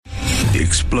The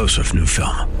explosive new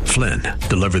film, Flynn,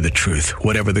 deliver the truth,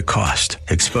 whatever the cost,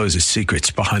 exposes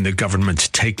secrets behind the government's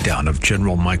takedown of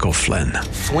General Michael Flynn.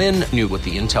 Flynn knew what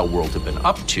the intel world had been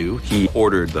up to. He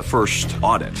ordered the first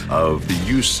audit of the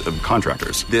use of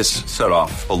contractors. This set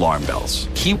off alarm bells.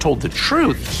 He told the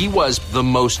truth. He was the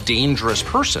most dangerous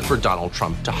person for Donald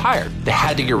Trump to hire. They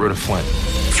had to get rid of Flynn.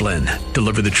 Flynn,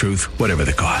 deliver the truth, whatever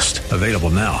the cost. Available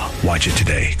now. Watch it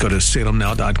today. Go to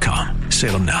salemnow.com.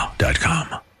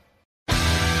 salemnow.com.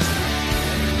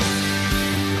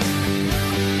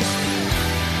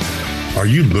 Are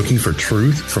you looking for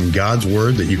truth from God's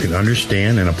Word that you can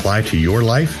understand and apply to your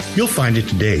life? You'll find it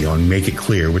today on Make It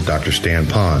Clear with Dr. Stan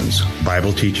Pons,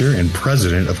 Bible teacher and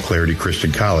president of Clarity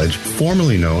Christian College,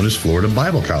 formerly known as Florida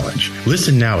Bible College.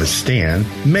 Listen now as Stan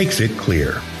makes it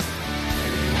clear.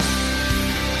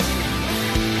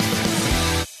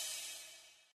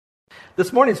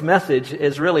 This morning's message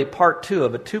is really part two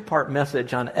of a two-part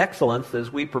message on excellence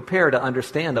as we prepare to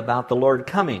understand about the Lord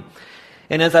coming.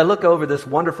 And as I look over this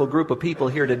wonderful group of people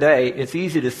here today, it's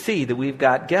easy to see that we've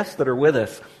got guests that are with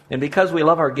us. And because we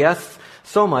love our guests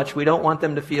so much, we don't want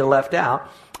them to feel left out.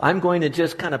 I'm going to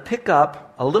just kind of pick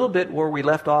up a little bit where we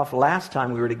left off last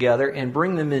time we were together and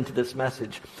bring them into this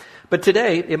message. But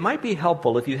today, it might be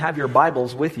helpful if you have your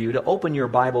Bibles with you to open your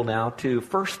Bible now to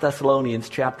 1 Thessalonians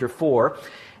chapter 4.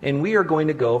 And we are going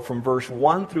to go from verse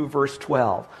 1 through verse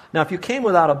 12. Now, if you came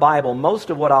without a Bible,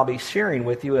 most of what I'll be sharing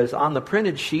with you is on the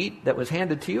printed sheet that was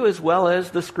handed to you as well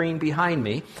as the screen behind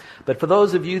me. But for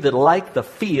those of you that like the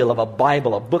feel of a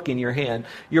Bible, a book in your hand,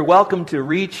 you're welcome to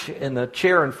reach in the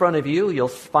chair in front of you. You'll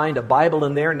find a Bible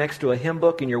in there next to a hymn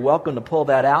book, and you're welcome to pull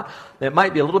that out. It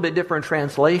might be a little bit different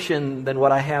translation than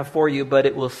what I have for you, but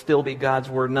it will still be God's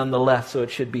Word nonetheless, so it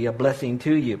should be a blessing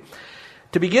to you.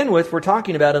 To begin with, we're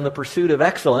talking about in the pursuit of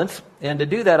excellence, and to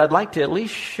do that, I'd like to at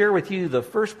least share with you the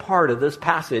first part of this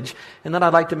passage, and then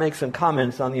I'd like to make some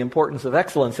comments on the importance of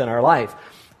excellence in our life,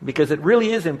 because it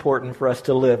really is important for us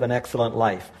to live an excellent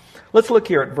life. Let's look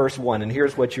here at verse 1, and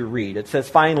here's what you read. It says,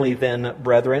 "Finally then,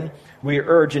 brethren, we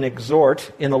urge and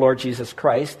exhort in the Lord Jesus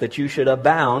Christ that you should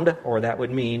abound," or that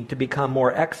would mean to become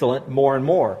more excellent more and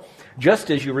more, "just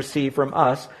as you receive from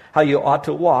us how you ought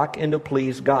to walk and to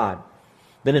please God."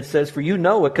 Then it says, "For you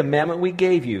know a commandment we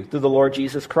gave you through the Lord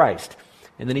Jesus Christ."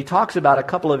 And then he talks about a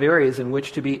couple of areas in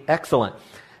which to be excellent.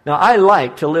 Now, I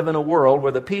like to live in a world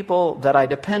where the people that I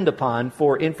depend upon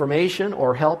for information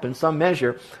or help in some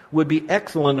measure would be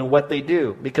excellent in what they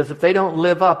do. Because if they don't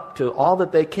live up to all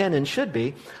that they can and should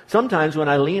be, sometimes when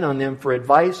I lean on them for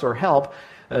advice or help,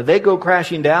 they go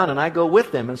crashing down and I go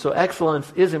with them. And so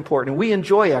excellence is important. We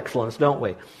enjoy excellence, don't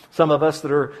we? Some of us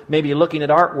that are maybe looking at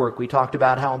artwork, we talked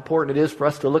about how important it is for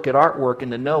us to look at artwork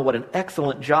and to know what an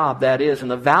excellent job that is and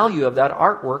the value of that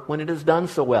artwork when it is done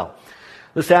so well.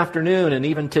 This afternoon and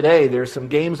even today, there's some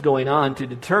games going on to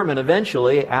determine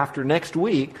eventually, after next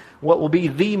week, what will be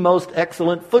the most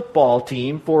excellent football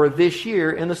team for this year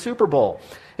in the Super Bowl.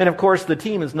 And of course, the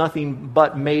team is nothing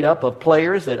but made up of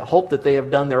players that hope that they have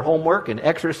done their homework and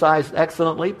exercised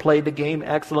excellently, played the game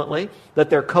excellently, that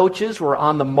their coaches were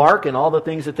on the mark and all the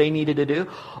things that they needed to do,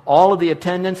 all of the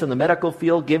attendants in the medical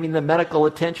field giving them medical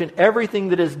attention, everything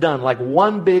that is done, like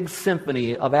one big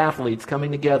symphony of athletes coming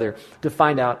together to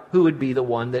find out who would be the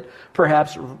one that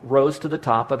perhaps rose to the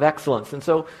top of excellence. And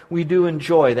so we do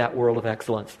enjoy that world of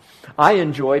excellence. I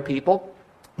enjoy people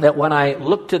that when I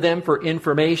look to them for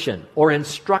information or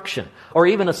instruction or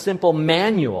even a simple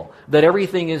manual, that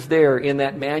everything is there in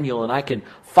that manual and I can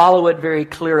follow it very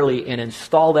clearly and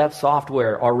install that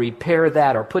software or repair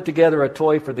that or put together a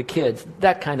toy for the kids,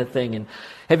 that kind of thing. And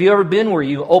have you ever been where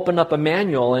you open up a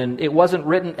manual and it wasn't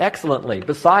written excellently?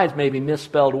 Besides maybe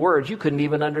misspelled words, you couldn't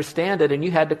even understand it and you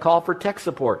had to call for tech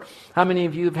support. How many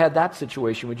of you have had that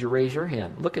situation? Would you raise your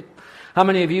hand? Look at how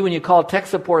many of you, when you called tech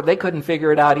support, they couldn't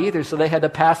figure it out either, so they had to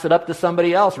pass it up to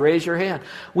somebody else. Raise your hand.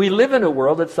 We live in a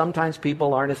world that sometimes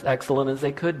people aren't as excellent as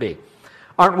they could be.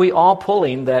 Aren't we all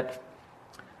pulling that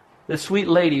the sweet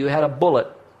lady who had a bullet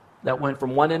that went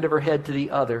from one end of her head to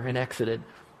the other and exited,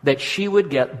 that she would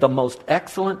get the most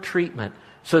excellent treatment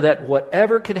so that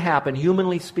whatever could happen,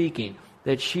 humanly speaking,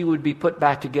 that she would be put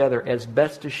back together as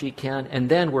best as she can, and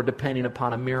then we're depending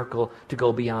upon a miracle to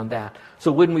go beyond that.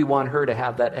 So wouldn't we want her to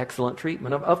have that excellent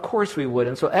treatment? Of course we would,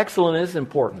 and so excellent is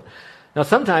important. Now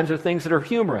sometimes there are things that are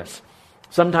humorous.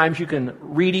 Sometimes you can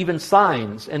read even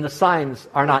signs, and the signs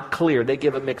are not clear. They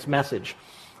give a mixed message.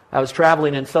 I was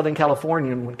traveling in Southern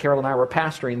California when Carol and I were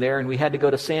pastoring there, and we had to go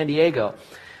to San Diego.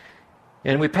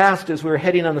 And we passed, as we were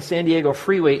heading on the San Diego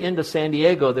freeway into San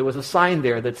Diego, there was a sign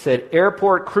there that said,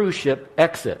 "Airport Cruise Ship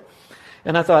Exit."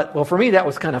 And I thought, well, for me, that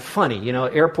was kind of funny.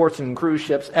 Airports and cruise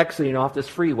ships exiting off this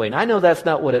freeway. And I know that's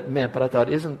not what it meant, but I thought,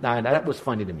 that was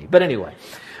funny to me. But anyway.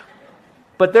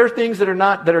 But there are things that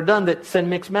are done that send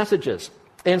mixed messages.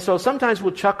 And so sometimes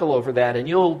we'll chuckle over that, and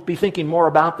you'll be thinking more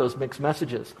about those mixed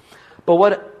messages. But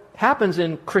what happens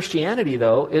in Christianity,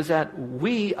 though, is that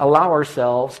we allow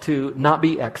ourselves to not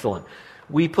be excellent.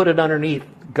 We put it underneath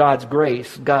God's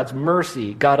grace, God's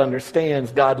mercy, God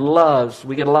understands, God loves.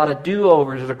 We get a lot of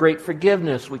do-overs. There's a great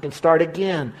forgiveness. We can start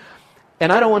again.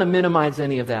 And I don't want to minimize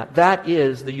any of that. That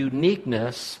is the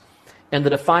uniqueness and the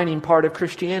defining part of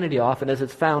Christianity often, as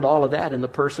it's found all of that in the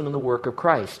person and the work of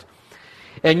Christ.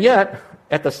 And yet,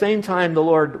 at the same time the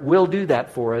Lord will do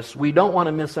that for us, we don't want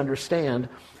to misunderstand.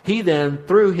 He then,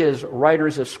 through His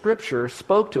writers of Scripture,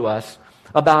 spoke to us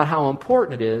about how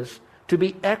important it is to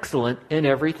be excellent in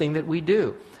everything that we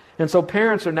do. And so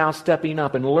parents are now stepping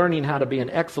up and learning how to be an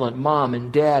excellent mom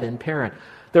and dad and parent.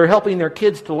 They're helping their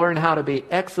kids to learn how to be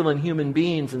excellent human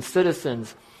beings and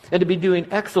citizens, and to be doing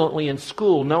excellently in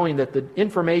school, knowing that the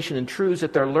information and truths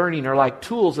that they're learning are like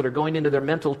tools that are going into their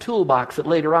mental toolbox that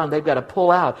later on they've got to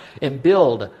pull out and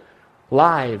build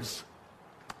lives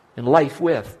and life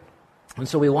with. And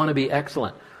so we want to be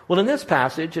excellent. Well, in this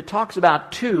passage, it talks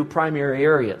about two primary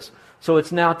areas. So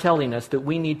it's now telling us that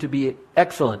we need to be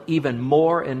excellent even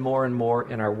more and more and more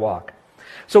in our walk.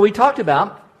 So we talked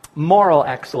about moral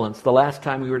excellence the last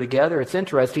time we were together. It's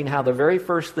interesting how the very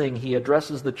first thing he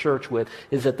addresses the church with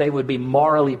is that they would be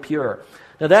morally pure.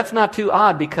 Now that's not too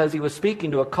odd, because he was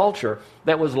speaking to a culture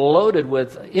that was loaded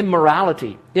with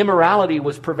immorality. Immorality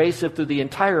was pervasive through the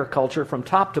entire culture from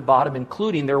top to bottom,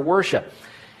 including their worship.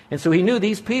 And so he knew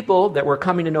these people that were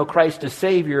coming to know Christ as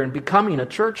Savior and becoming a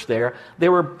church there, they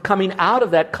were coming out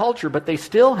of that culture, but they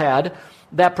still had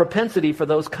that propensity for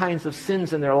those kinds of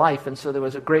sins in their life. And so there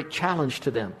was a great challenge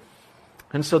to them.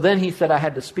 And so then he said, I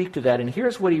had to speak to that. And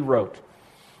here's what he wrote.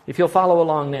 If you'll follow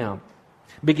along now,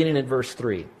 beginning at verse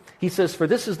 3. He says, "For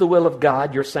this is the will of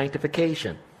God, your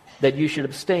sanctification, that you should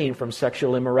abstain from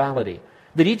sexual immorality,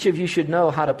 that each of you should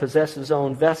know how to possess his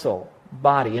own vessel,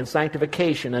 body, in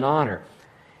sanctification and honor,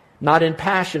 not in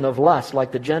passion of lust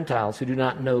like the Gentiles who do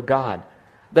not know God,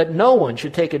 that no one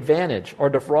should take advantage or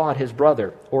defraud his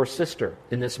brother or sister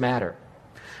in this matter.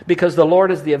 Because the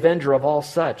Lord is the avenger of all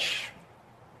such,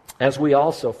 as we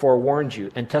also forewarned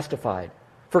you and testified.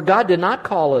 For God did not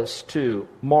call us to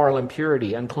moral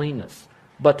impurity, uncleanness,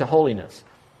 but to holiness.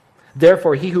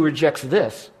 Therefore, he who rejects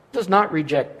this does not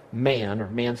reject man, or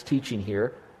man's teaching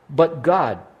here, but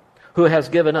God, who has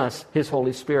given us His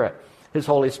Holy Spirit. His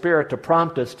Holy Spirit to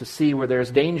prompt us to see where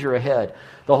there's danger ahead.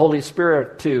 The Holy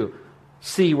Spirit to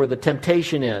see where the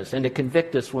temptation is and to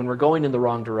convict us when we're going in the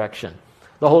wrong direction.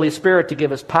 The Holy Spirit to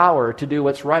give us power to do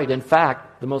what's right. In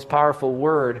fact, the most powerful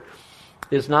word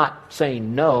is not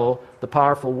saying no. The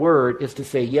powerful word is to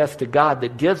say yes to God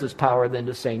that gives us power than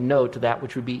to say no to that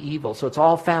which would be evil. So it's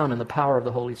all found in the power of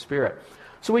the Holy Spirit.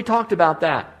 So we talked about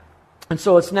that. And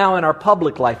so it's now in our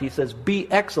public life. He says, be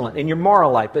excellent. In your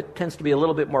moral life, it tends to be a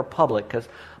little bit more public, because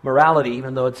morality,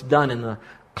 even though it's done in the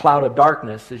cloud of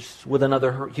darkness, is with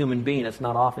another human being. It's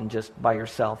not often just by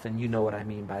yourself, and you know what I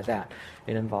mean by that.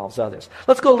 It involves others.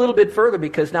 Let's go a little bit further,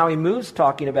 because now he moves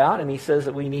talking about, and he says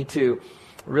that we need to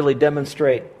really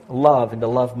demonstrate love and to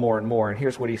love more and more. And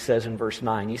here's what he says in verse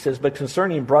 9. He says, but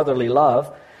concerning brotherly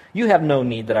love, you have no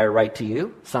need that I write to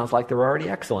you. Sounds like they're already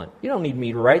excellent. You don't need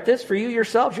me to write this. For you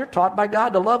yourselves, you're taught by God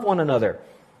to love one another.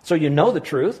 So you know the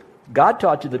truth. God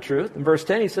taught you the truth. In verse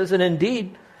 10 he says, and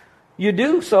indeed you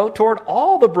do so toward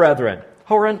all the brethren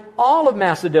who are in all of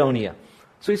Macedonia.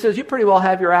 So he says, you pretty well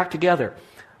have your act together.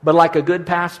 But like a good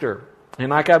pastor, and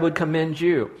like I would commend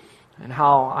you, and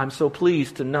how I'm so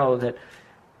pleased to know that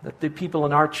the people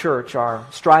in our church are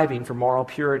striving for moral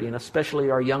purity, and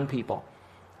especially our young people.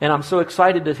 And I'm so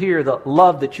excited to hear the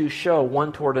love that you show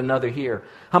one toward another here.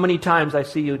 How many times I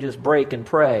see you just break and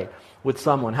pray with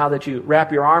someone. How that you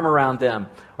wrap your arm around them,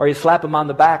 or you slap them on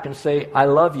the back and say, I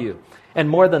love you. And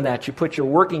more than that, you put your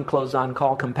working clothes on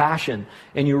called compassion,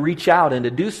 and you reach out and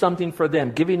to do something for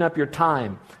them, giving up your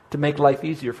time to make life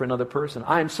easier for another person.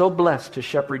 I am so blessed to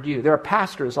shepherd you. There are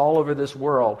pastors all over this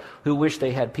world who wish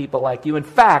they had people like you. In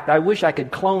fact, I wish I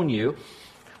could clone you,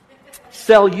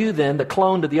 sell you then the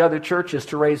clone to the other churches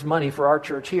to raise money for our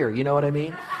church here. You know what I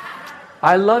mean?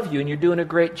 I love you, and you're doing a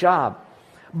great job.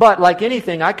 But like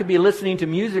anything, I could be listening to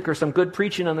music or some good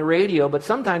preaching on the radio, but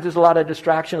sometimes there's a lot of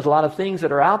distractions, a lot of things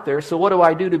that are out there. So what do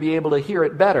I do to be able to hear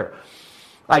it better?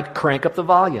 I crank up the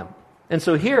volume. And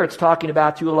so here it's talking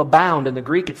about you will abound. In the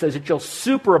Greek it says that you'll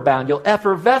superabound. You'll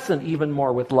effervescent even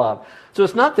more with love. So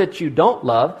it's not that you don't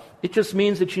love. It just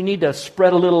means that you need to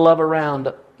spread a little love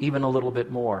around even a little bit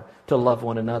more, to love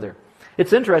one another.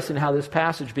 It's interesting how this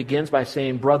passage begins by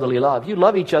saying brotherly love. You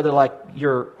love each other like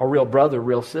you're a real brother,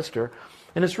 real sister.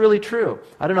 And it's really true.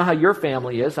 I don't know how your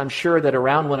family is. I'm sure that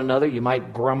around one another you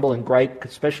might grumble and gripe,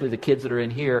 especially the kids that are in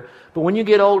here. But when you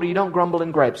get older, you don't grumble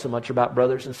and gripe so much about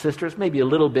brothers and sisters, maybe a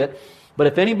little bit. But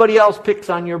if anybody else picks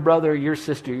on your brother or your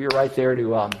sister, you're right there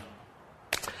to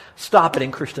stop it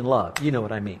in Christian love. You know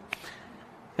what I mean.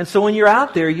 And so when you're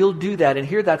out there, you'll do that. And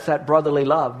here that's that brotherly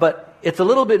love. But it's a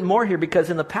little bit more here because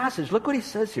in the passage, look what he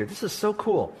says here. This is so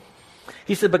cool.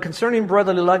 He said, but concerning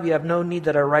brotherly love, you have no need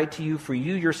that I write to you, for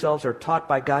you yourselves are taught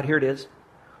by God. Here it is.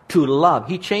 To love.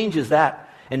 He changes that.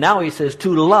 And now he says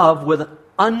to love with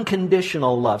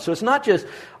unconditional love. So it's not just,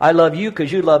 I love you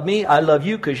because you love me. I love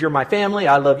you because you're my family.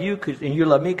 I love you and you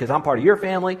love me because I'm part of your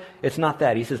family. It's not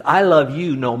that. He says, I love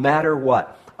you no matter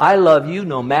what. I love you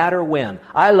no matter when.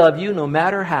 I love you no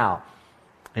matter how.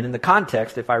 And in the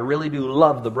context, if I really do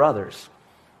love the brothers,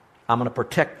 I'm going to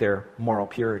protect their moral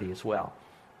purity as well.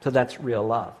 So that's real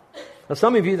love. Now,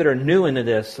 some of you that are new into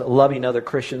this, loving other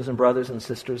Christians and brothers and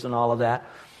sisters and all of that,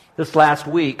 this last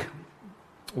week,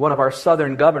 one of our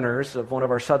southern governors of one of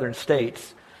our southern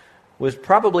states was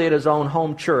probably at his own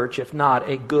home church, if not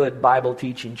a good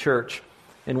Bible-teaching church.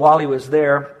 And while he was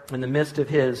there, in the midst of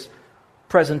his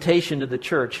presentation to the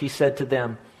church, he said to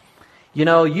them, you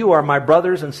know, you are my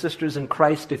brothers and sisters in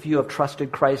Christ if you have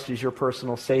trusted Christ as your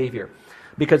personal Savior.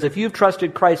 Because if you've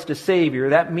trusted Christ as Savior,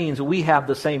 that means we have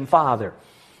the same Father.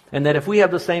 And that if we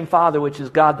have the same Father, which is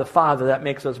God the Father, that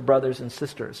makes us brothers and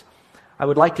sisters. I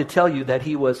would like to tell you that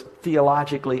he was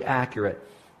theologically accurate.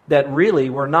 That really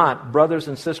we're not brothers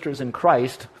and sisters in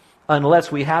Christ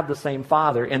unless we have the same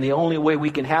Father. And the only way we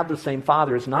can have the same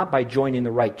Father is not by joining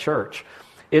the right church.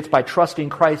 It's by trusting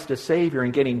Christ as Savior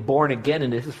and getting born again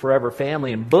into His forever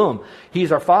family. And boom,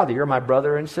 He's our Father. You're my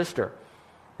brother and sister.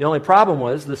 The only problem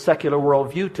was the secular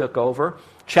worldview took over,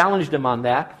 challenged him on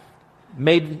that,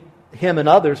 made him and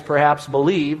others perhaps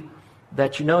believe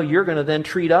that, you know, you're going to then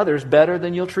treat others better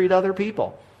than you'll treat other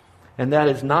people. And that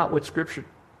is not what Scripture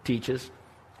teaches.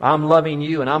 I'm loving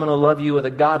you and I'm going to love you with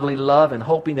a godly love and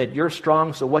hoping that you're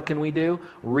strong. So what can we do?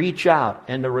 Reach out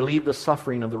and to relieve the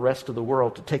suffering of the rest of the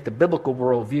world, to take the biblical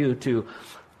worldview to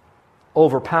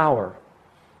overpower,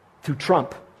 to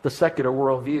trump the secular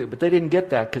worldview. But they didn't get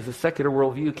that because the secular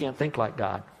worldview can't think like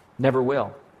God. Never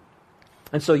will.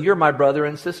 And so you're my brother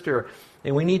and sister,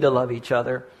 and we need to love each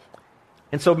other.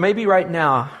 And so maybe right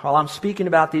now, while I'm speaking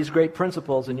about these great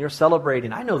principles and you're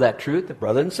celebrating, I know that truth,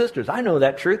 brothers and sisters, I know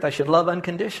that truth. I should love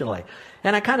unconditionally.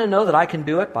 And I kind of know that I can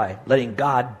do it by letting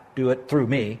God do it through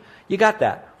me. You got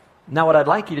that. Now what I'd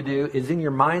like you to do is in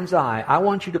your mind's eye, I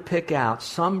want you to pick out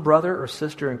some brother or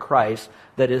sister in Christ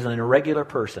that is an irregular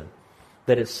person,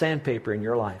 that is sandpaper in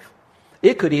your life.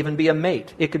 It could even be a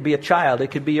mate. It could be a child.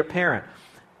 It could be your parent.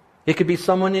 It could be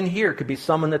someone in here. It could be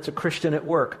someone that's a Christian at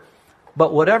work.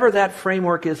 But whatever that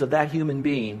framework is of that human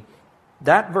being,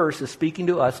 that verse is speaking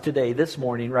to us today, this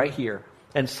morning, right here.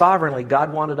 And sovereignly,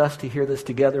 God wanted us to hear this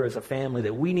together as a family,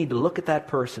 that we need to look at that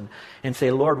person and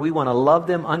say, Lord, we want to love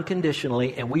them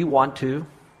unconditionally, and we want to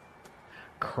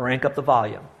crank up the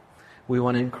volume. We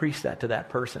want to increase that to that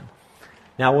person.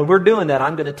 Now, when we're doing that,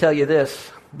 I'm going to tell you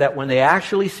this, that when they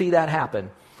actually see that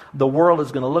happen, the world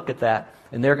is going to look at that,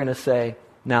 and they're going to say,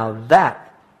 now that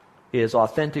is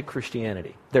authentic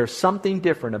Christianity. There's something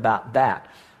different about that.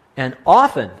 And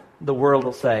often the world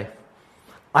will say,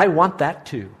 I want that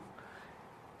too.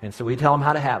 And so we tell them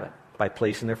how to have it by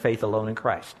placing their faith alone in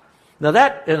Christ. Now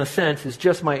that, in a sense, is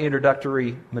just my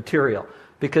introductory material.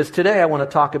 Because today I want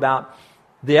to talk about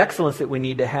the excellence that we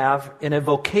need to have in a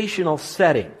vocational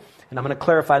setting. And I'm going to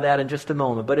clarify that in just a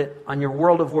moment. But on your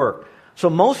world of work. So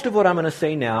most of what I'm going to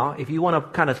say now, if you want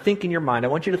to kind of think in your mind, I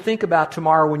want you to think about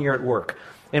tomorrow when you're at work.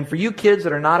 And for you kids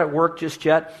that are not at work just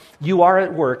yet, you are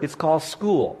at work. It's called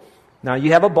school. Now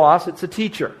you have a boss, it's a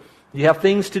teacher. You have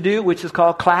things to do, which is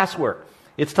called classwork.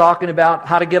 It's talking about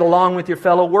how to get along with your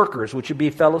fellow workers, which would be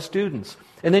fellow students.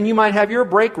 And then you might have your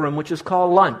break room, which is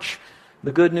called lunch.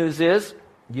 The good news is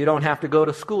you don't have to go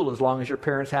to school as long as your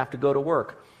parents have to go to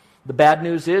work. The bad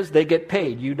news is they get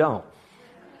paid, you don't.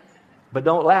 But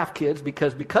don't laugh, kids,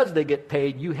 because they get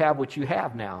paid, you have what you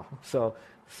have now. So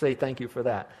say thank you for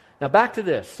that. Now back to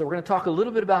this. So we're going to talk a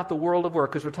little bit about the world of work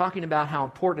because we're talking about how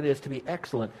important it is to be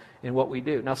excellent in what we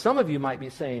do. Now some of you might be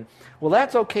saying, well,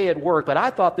 that's okay at work, but I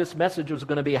thought this message was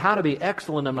going to be how to be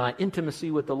excellent in my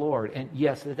intimacy with the Lord. And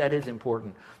yes, that is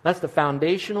important. That's the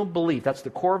foundational belief. That's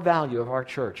the core value of our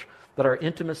church, that our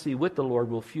intimacy with the Lord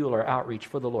will fuel our outreach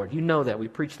for the Lord. You know that. We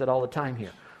preach that all the time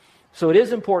here. So it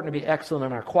is important to be excellent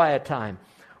in our quiet time,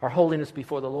 our holiness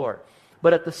before the Lord.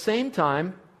 But at the same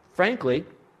time, frankly,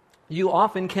 You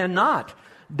often cannot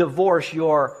divorce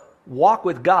your walk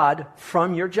with God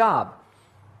from your job.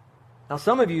 Now,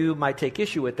 some of you might take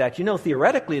issue with that. You know,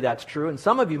 theoretically that's true, and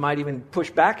some of you might even push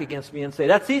back against me and say,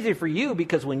 that's easy for you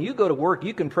because when you go to work,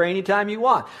 you can pray anytime you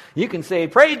want. You can say,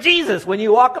 praise Jesus when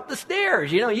you walk up the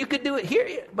stairs. You know, you could do it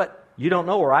here, but you don't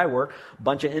know where I work. A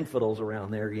bunch of infidels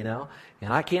around there, you know,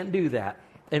 and I can't do that.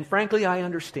 And frankly, I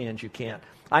understand you can't.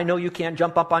 I know you can't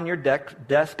jump up on your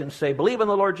desk and say, believe in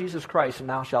the Lord Jesus Christ and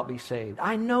thou shalt be saved.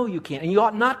 I know you can't, and you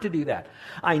ought not to do that.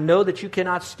 I know that you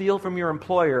cannot steal from your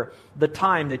employer the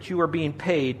time that you are being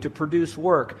paid to produce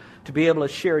work, to be able to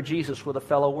share Jesus with a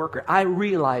fellow worker. I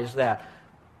realize that,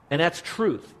 and that's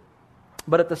truth.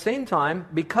 But at the same time,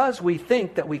 because we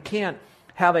think that we can't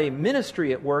have a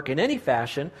ministry at work in any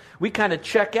fashion, we kind of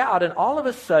check out, and all of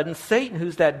a sudden, Satan,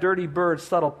 who's that dirty bird,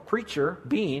 subtle preacher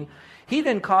being, he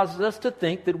then causes us to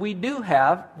think that we do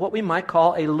have what we might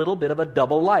call a little bit of a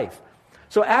double life.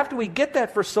 So after we get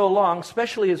that for so long,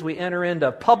 especially as we enter into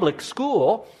public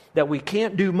school, that we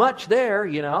can't do much there,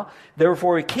 you know,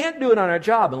 therefore we can't do it on our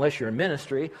job unless you're in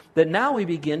ministry, that now we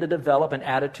begin to develop an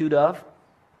attitude of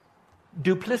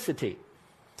duplicity.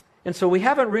 And so we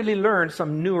haven't really learned,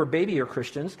 some newer babyer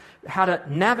Christians, how to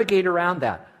navigate around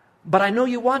that. But I know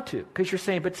you want to, because you're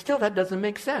saying, but still that doesn't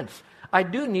make sense. I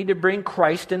do need to bring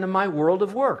Christ into my world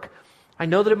of work. I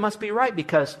know that it must be right,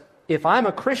 because if I'm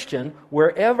a Christian,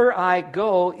 wherever I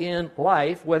go in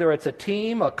life, whether it's a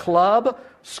team, a club,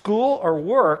 school, or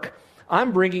work,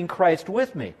 I'm bringing Christ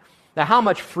with me. Now, how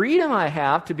much freedom I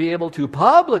have to be able to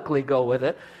publicly go with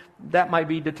it, that might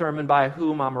be determined by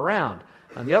whom I'm around.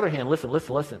 On the other hand,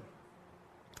 listen.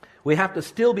 We have to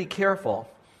still be careful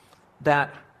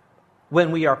that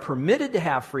when we are permitted to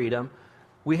have freedom,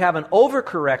 we haven't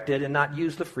overcorrected and not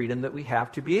used the freedom that we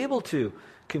have to be able to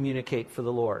communicate for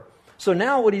the Lord. So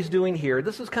now what he's doing here,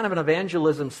 this is kind of an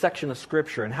evangelism section of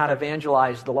Scripture and how to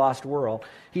evangelize the lost world.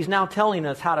 He's now telling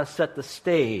us how to set the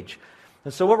stage.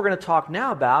 And so what we're going to talk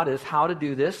now about is how to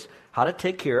do this, how to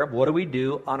take care of what do we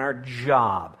do on our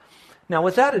job. Now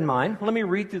with that in mind, let me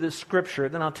read through this Scripture,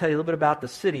 then I'll tell you a little bit about the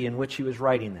city in which he was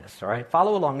writing this. All right,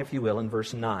 follow along if you will in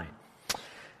verse 9.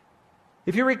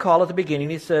 If you recall at the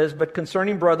beginning, he says, but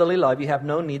concerning brotherly love, you have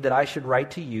no need that I should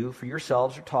write to you, for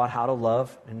yourselves are taught how to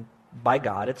love and by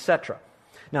God, etc.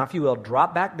 Now, if you will,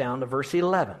 drop back down to verse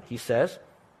 11. He says,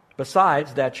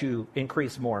 besides that you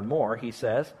increase more and more, he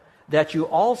says, that you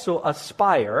also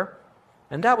aspire,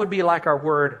 and that would be like our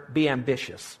word, be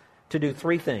ambitious, to do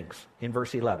three things in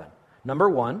verse 11. Number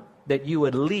one, that you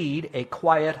would lead a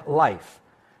quiet life,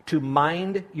 to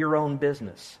mind your own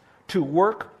business, to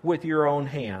work with your own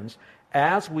hands,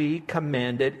 as we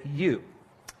commanded you.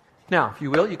 Now, if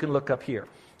you will, you can look up here.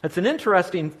 It's an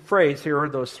interesting phrase here,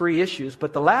 those three issues,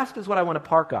 but the last is what I want to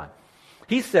park on.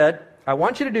 He said, I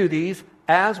want you to do these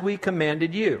as we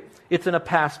commanded you. It's in a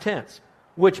past tense,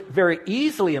 which very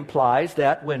easily implies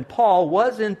that when Paul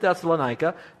was in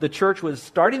Thessalonica, the church was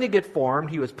starting to get formed,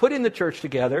 he was putting the church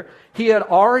together, he had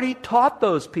already taught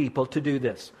those people to do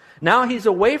this. Now he's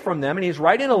away from them, and he's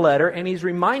writing a letter, and he's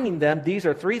reminding them, these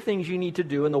are three things you need to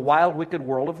do in the wild, wicked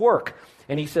world of work.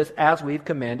 And he says, as we've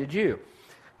commanded you.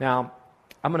 Now,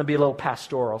 I'm going to be a little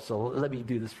pastoral, so let me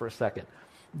do this for a second.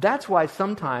 That's why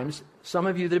sometimes, some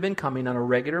of you that have been coming on a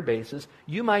regular basis,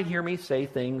 you might hear me say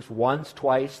things once,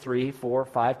 twice, 3, 4,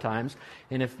 5 times.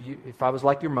 And if I was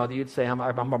like your mother, you'd say, I'm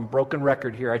a broken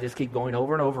record here. I just keep going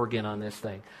over and over again on this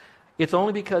thing. It's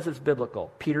only because it's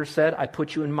biblical. Peter said, I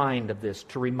put you in mind of this,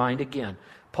 to remind again.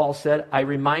 Paul said, I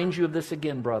remind you of this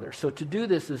again, brother. So to do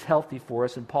this is healthy for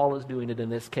us, and Paul is doing it in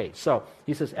this case. So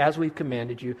he says, as we've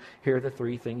commanded you, here are the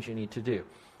three things you need to do.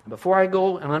 And before I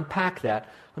go and unpack that,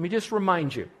 let me just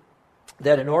remind you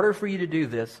that in order for you to do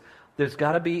this, there's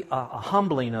got to be a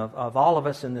humbling of all of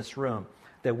us in this room,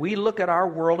 that we look at our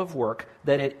world of work,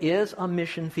 that it is a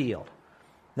mission field.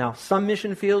 Now, some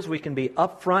mission fields we can be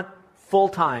upfront,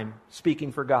 full-time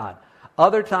speaking for God.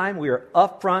 Other time we are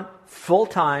upfront,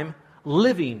 full-time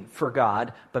living for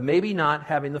God, but maybe not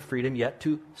having the freedom yet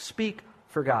to speak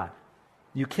for God.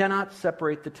 You cannot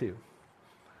separate the two.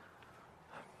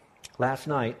 Last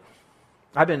night,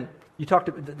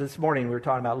 this morning we were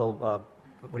talking about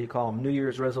little, New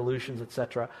Year's resolutions,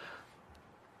 etc.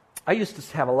 I used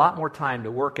to have a lot more time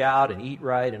to work out and eat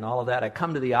right and all of that. I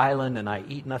come to the island and I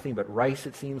eat nothing but rice,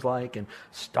 it seems like, and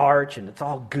starch, and it's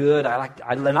all good. I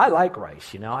like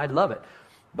rice, I love it.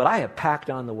 But I have packed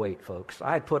on the weight, folks.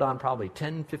 I put on probably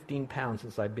 10, 15 pounds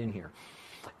since I've been here.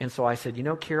 And so I said,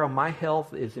 Carol, my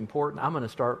health is important. I'm going to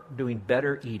start doing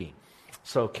better eating.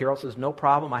 So Carol says, no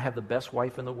problem. I have the best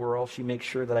wife in the world. She makes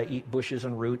sure that I eat bushes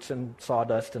and roots and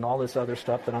sawdust and all this other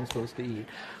stuff that I'm supposed to eat.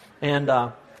 And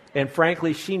And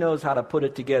frankly, she knows how to put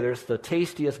it together. It's the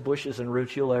tastiest bushes and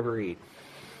roots you'll ever eat.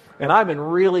 And I've been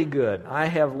really good. I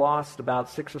have lost about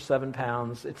 6 or 7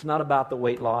 pounds. It's not about the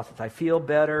weight loss. It's I feel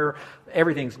better.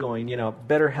 Everything's going,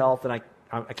 better health. And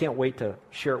I can't wait to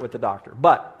share it with the doctor.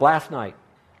 But last night,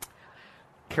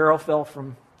 Carol fell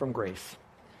from grace.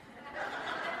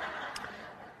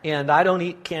 And I don't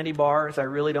eat candy bars. I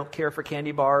really don't care for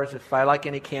candy bars. If I like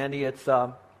any candy, it's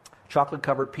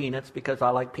chocolate-covered peanuts because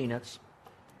I like peanuts.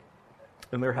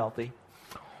 And they're healthy.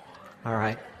 All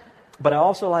right. But I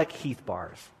also like Heath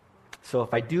bars. So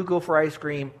if I do go for ice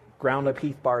cream, ground up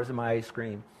Heath bars in my ice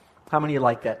cream. How many of you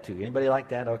like that too? Anybody like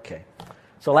that? Okay.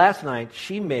 So last night,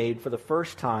 she made, for the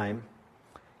first time,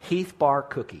 Heath bar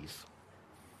cookies.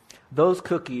 Those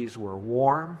cookies were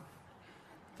warm.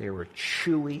 They were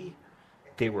chewy.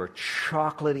 They were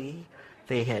chocolatey.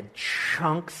 They had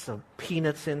chunks of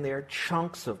peanuts in there,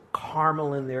 chunks of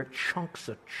caramel in there, chunks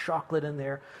of chocolate in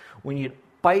there. When you'd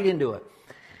bite into it,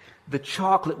 the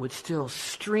chocolate would still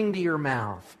string to your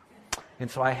mouth.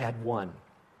 And so I had one.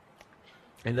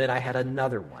 And then I had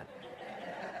another one.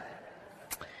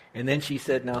 And then she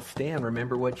said, now, Stan,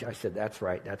 remember what I said, that's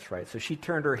right. So she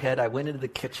turned her head. I went into the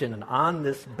kitchen, and on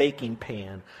this baking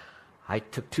pan, I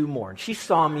took 2 more. And she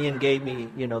saw me and gave me,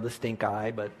 the stink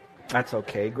eye, but that's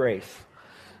okay, grace.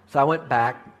 So I went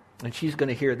back, and she's going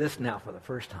to hear this now for the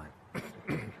first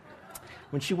time.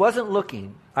 When she wasn't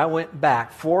looking, I went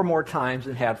back 4 more times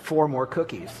and had 4 more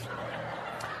cookies.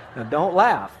 Now, don't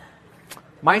laugh.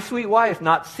 My sweet wife,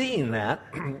 not seeing that,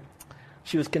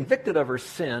 she was convicted of her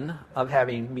sin of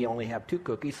having me only have 2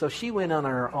 cookies, so she went on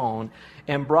her own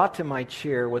and brought to my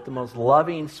chair with the most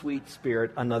loving, sweet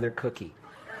spirit another cookie.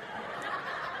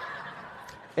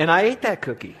 And I ate that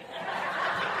cookie.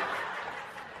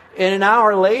 And an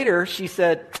hour later, she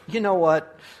said, you know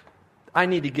what? I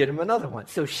need to get him another one.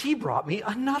 So she brought me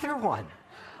another one.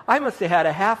 I must have had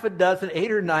a half a dozen,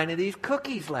 8 or 9 of these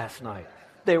cookies last night.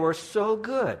 They were so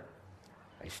good.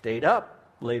 I stayed up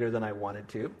later than I wanted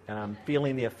to, and I'm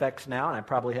feeling the effects now, and I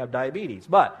probably have diabetes.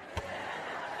 But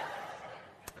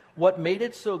what made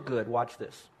it so good, watch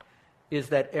this, is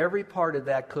that every part of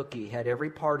that cookie had every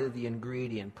part of the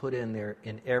ingredient put in there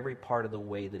in every part of the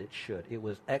way that it should. It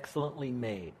was excellently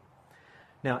made.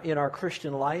 Now, in our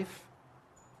Christian life,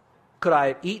 could I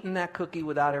have eaten that cookie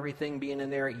without everything being in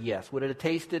there? Yes. Would it have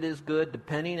tasted as good?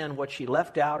 Depending on what she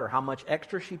left out or how much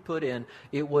extra she put in,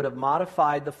 it would have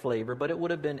modified the flavor, but it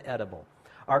would have been edible.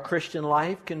 Our Christian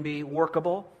life can be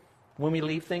workable when we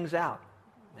leave things out.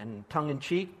 And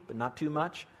tongue-in-cheek, but not too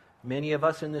much. Many of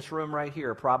us in this room right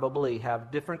here probably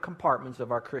have different compartments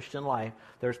of our Christian life.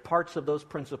 There's parts of those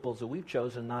principles that we've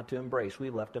chosen not to embrace.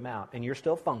 We've left them out. And you're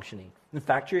still functioning. In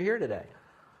fact, you're here today.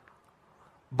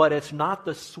 But it's not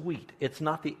the sweet. It's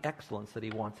not the excellence that he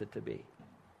wants it to be.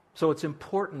 So it's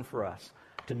important for us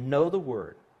to know the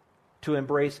Word, to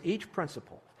embrace each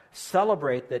principle,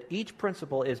 celebrate that each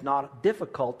principle is not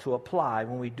difficult to apply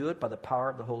when we do it by the power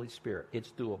of the Holy Spirit. It's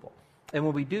doable. And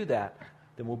when we do that,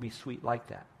 then we'll be sweet like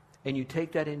that. And you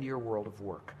take that into your world of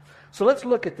work. So let's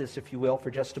look at this, if you will, for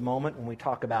just a moment when we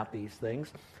talk about these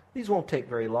things. These won't take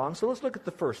very long. So let's look at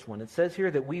the first one. It says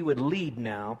here that we would lead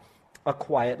now a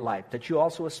quiet life, that you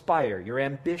also aspire. You're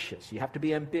ambitious. You have to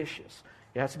be ambitious.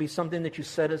 It has to be something that you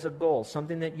set as a goal,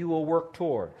 something that you will work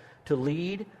toward, to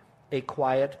lead a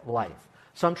quiet life.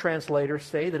 Some translators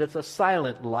say that it's a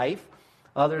silent life.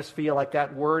 Others feel like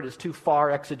that word is too far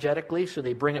exegetically, so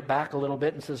they bring it back a little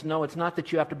bit and says, no, it's not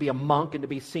that you have to be a monk and to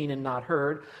be seen and not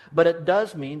heard, but it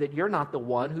does mean that you're not the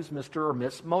one who's Mr. or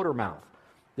Miss Motormouth,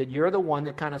 that you're the one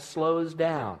that kind of slows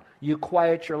down. You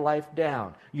quiet your life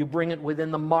down. You bring it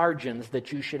within the margins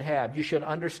that you should have. You should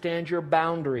understand your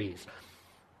boundaries.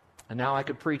 And now I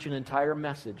could preach an entire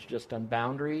message just on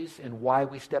boundaries and why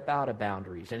we step out of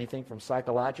boundaries. Anything from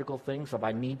psychological things of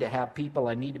I need to have people,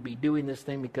 I need to be doing this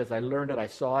thing because I learned it, I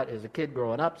saw it as a kid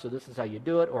growing up, so this is how you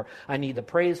do it, or I need the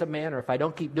praise of man, or if I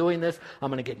don't keep doing this,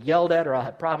 I'm going to get yelled at or I'll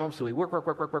have problems, so we work.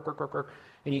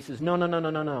 And he says,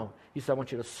 no. He says, I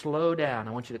want you to slow down.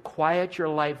 I want you to quiet your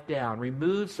life down.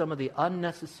 Remove some of the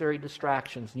unnecessary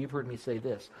distractions. And you've heard me say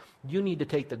this. You need to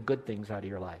take the good things out of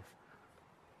your life,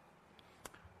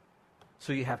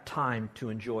 so you have time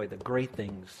to enjoy the great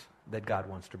things that God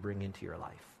wants to bring into your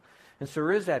life. And so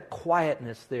there is that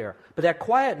quietness there. But that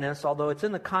quietness, although it's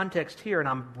in the context here, and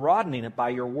I'm broadening it by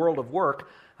your world of work,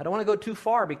 I don't want to go too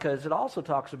far because it also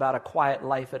talks about a quiet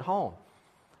life at home.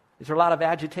 Is there a lot of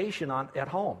agitation at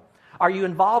home? Are you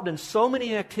involved in so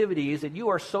many activities that you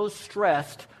are so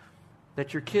stressed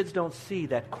that your kids don't see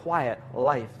that quiet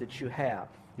life that you have?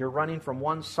 You're running from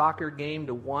one soccer game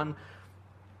to one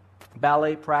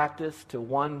ballet practice to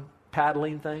one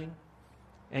paddling thing.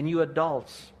 And you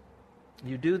adults,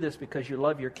 you do this because you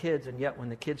love your kids, and yet when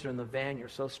the kids are in the van, you're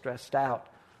so stressed out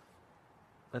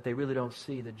that they really don't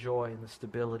see the joy and the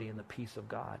stability and the peace of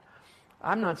God.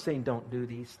 I'm not saying don't do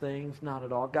these things, not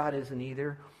at all. God isn't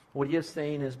either. What he is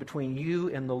saying is between you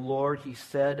and the Lord, he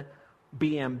said,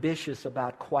 be ambitious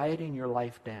about quieting your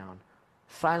life down,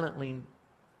 silencing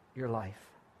your life.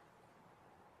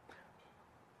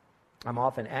 I'm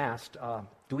often asked,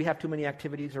 do we have too many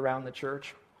activities around the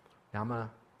church? Now I'm going to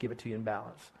give it to you in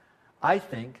balance. I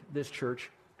think this church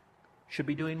should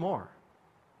be doing more.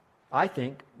 I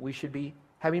think we should be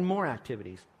having more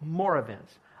activities, more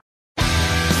events.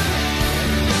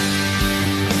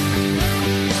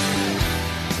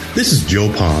 This is Joe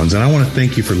Pons, and I want to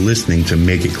thank you for listening to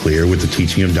Make It Clear with the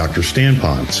teaching of Dr. Stan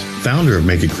Pons, founder of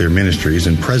Make It Clear Ministries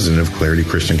and president of Clarity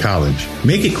Christian College.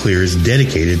 Make It Clear is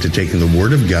dedicated to taking the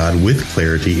Word of God with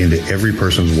clarity into every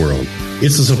person's world.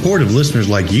 It's the support of listeners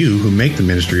like you who make the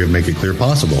ministry of Make It Clear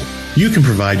possible. You can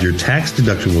provide your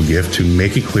tax-deductible gift to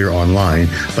Make It Clear online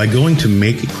by going to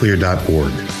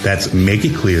makeitclear.org. That's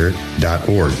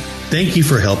makeitclear.org. Thank you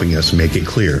for helping us make it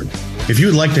clear. If you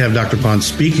would like to have Dr. Pons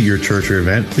speak at your church or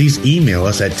event, please email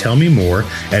us at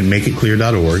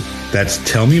tellmemore@makeitclear.org. That's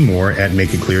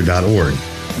tellmemore@makeitclear.org.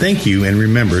 Thank you, and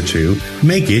remember to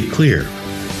make it clear.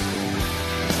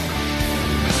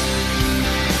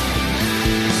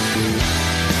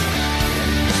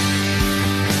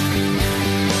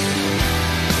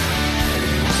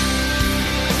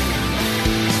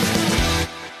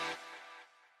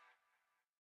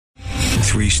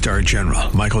 Three-star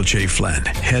General Michael J. Flynn,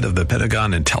 head of the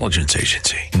Pentagon Intelligence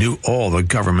Agency, knew all the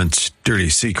government's dirty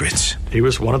secrets. He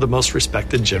was one of the most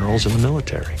respected generals in the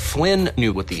military. Flynn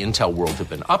knew what the intel world had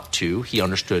been up to. He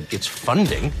understood its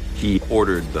funding. He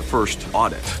ordered the first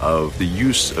audit of the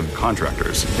use of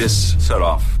contractors. This set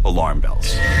off alarm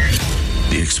bells.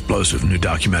 The explosive new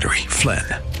documentary, Flynn,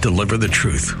 Deliver the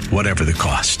Truth, Whatever the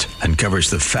Cost, uncovers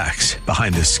the facts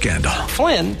behind this scandal.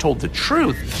 Flynn told the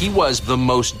truth. He was the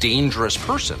most dangerous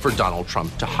person for Donald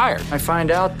Trump to hire. I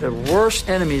find out the worst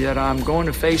enemy that I'm going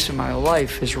to face in my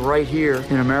life is right here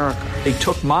in America. They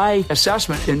took my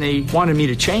assessment and they wanted me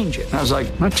to change it. And I was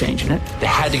like, I'm not changing it. They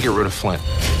had to get rid of Flynn.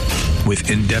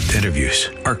 With in-depth interviews,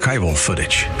 archival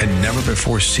footage, and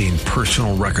never-before-seen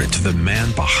personal records of the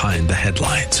man behind the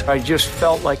headlines. I just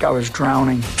felt like I was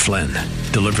drowning. Flynn,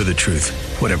 Deliver the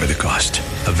Truth, Whatever the Cost.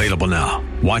 Available now.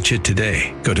 Watch it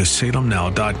today. Go to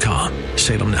salemnow.com.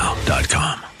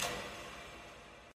 salemnow.com.